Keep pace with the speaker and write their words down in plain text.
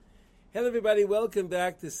Hello everybody, welcome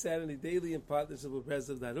back to Sanity Daily in partnership with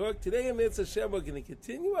Breslov.org. Today in Eitzos Hashem we're going to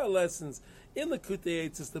continue our lessons in Likutey,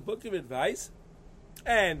 Eitzos, the book of advice.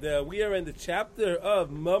 And we are in the chapter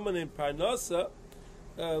of Mammon and Parnasa,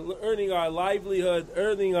 earning our livelihood,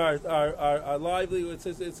 our livelihood.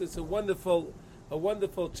 It's a wonderful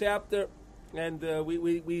chapter, and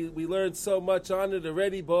we learned so much on it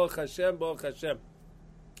already. Baruch Hashem, Baruch Hashem.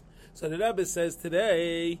 So the Rebbe says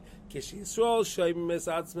today, when Klal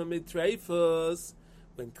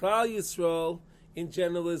Yisrael in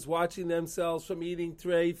general is watching themselves from eating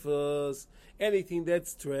treifos, anything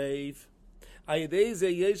that's treif,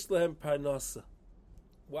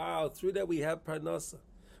 wow, through that we have parnasa.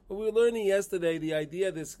 What we were learning yesterday, the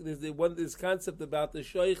idea, this concept about the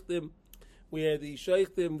shoichtim, where the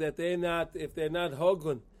shoichtim that they're not, if they're not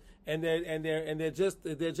hogun, and they're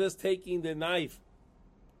just taking the knife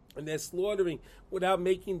and they're slaughtering without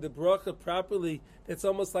making the bracha properly, that's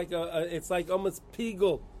almost like it's like almost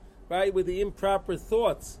pigul, right? With the improper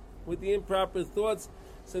thoughts.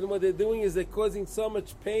 So then what they're doing is they're causing so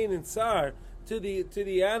much pain and sorrow to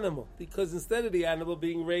the animal, because instead of the animal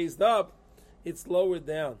being raised up, it's lowered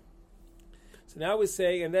down. So now we're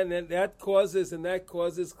saying, and then that causes Klal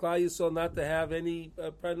Yisrael not to have any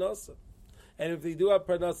parnasa. And if they do have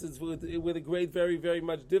parnasa, it's with a great, very, very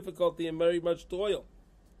much difficulty and very much toil.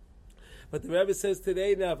 But the Rebbe says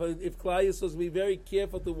today now, if Klal Yisrael, be very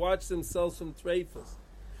careful to watch themselves from treifos.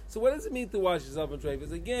 So what does it mean to watch yourself from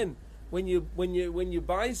treifos? Again, when you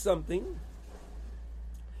buy something,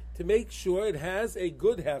 to make sure it has a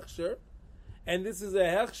good hechsher, and this is a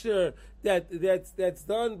hechsher that's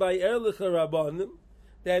done by Erlich Rabbanim,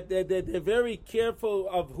 that they're very careful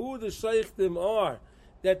of who the sheichtim are,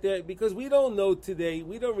 because we don't know today,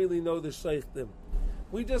 we don't really know the sheichtim.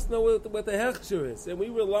 We just know what the hechsher is, and we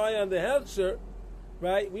rely on the hechsher,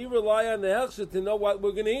 right? We rely on the hechsher to know what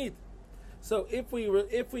we're going to eat. So if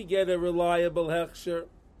we get a reliable hechsher,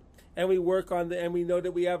 and we work on and we know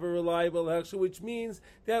that we have a reliable hechsher, which means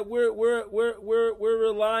that we're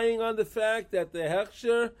relying on the fact that the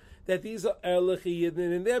hechsher, that these are erlich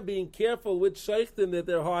yidden, and they're being careful with sheichtim that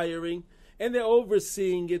they're hiring, and they're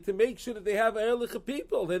overseeing it to make sure that they have erlich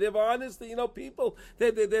people, that they're honest, people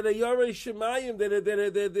that are yorei shemayim, that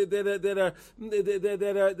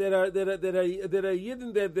are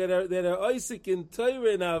yidden, that are Isaac in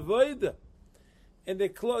Torah and avodah. And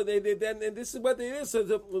and this is what it is.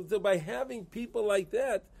 So by having people like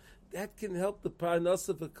that can help the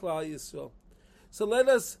parnasa for Klal Yisrael. So let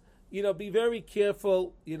us, be very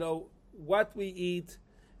careful, what we eat,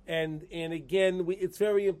 and again, it's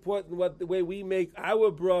very important the way we make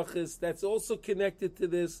our brachas. That's also connected to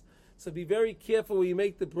this. So be very careful when you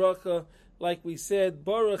make the bracha. Like we said,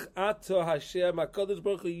 Baruch Atah Hashem, HaKadosh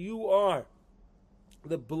Baruch Hu, you are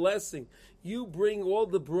the blessing. You bring all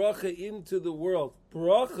the bracha into the world.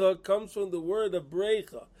 Bracha comes from the word of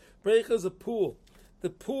brecha. Brecha is a pool. The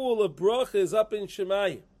pool of bracha is up in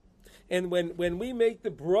Shemayim. And when we make the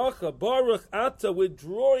bracha, Baruch Atah, we're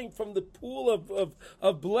drawing from the pool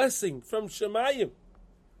of blessing from Shemayim.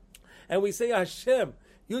 And we say Hashem,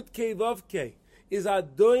 Yud Kei Vav Kei, is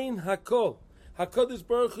Adoin Hakol. HaKadosh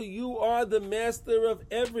Baruch Hu, you are the master of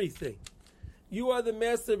everything. You are the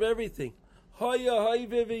master of everything. Haya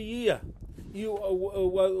Hayve V'yiyah. You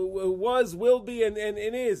was, will be, and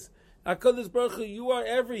is. HaKadosh Baruch Hu, you are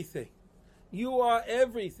everything. You are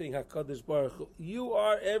everything, HaKadosh Baruch Hu. You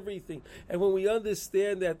are everything. And when we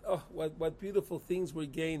understand that, what beautiful things we're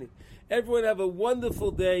gaining. Everyone have a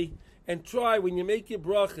wonderful day, and try, when you make your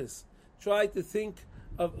brachas, try to think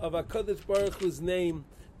of HaKadosh Baruch Hu's name.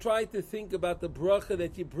 Try to think about the bracha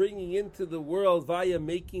that you're bringing into the world via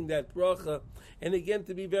making that bracha. And again,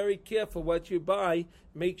 to be very careful what you buy,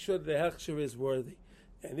 make sure the hechsher is worthy.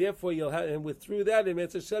 And therefore you'll have, and through that, in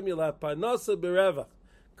Eitzos Hashem, you'll have parnasa berevach.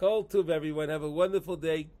 Kol tuv, everyone. Have a wonderful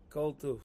day. Kol tuv.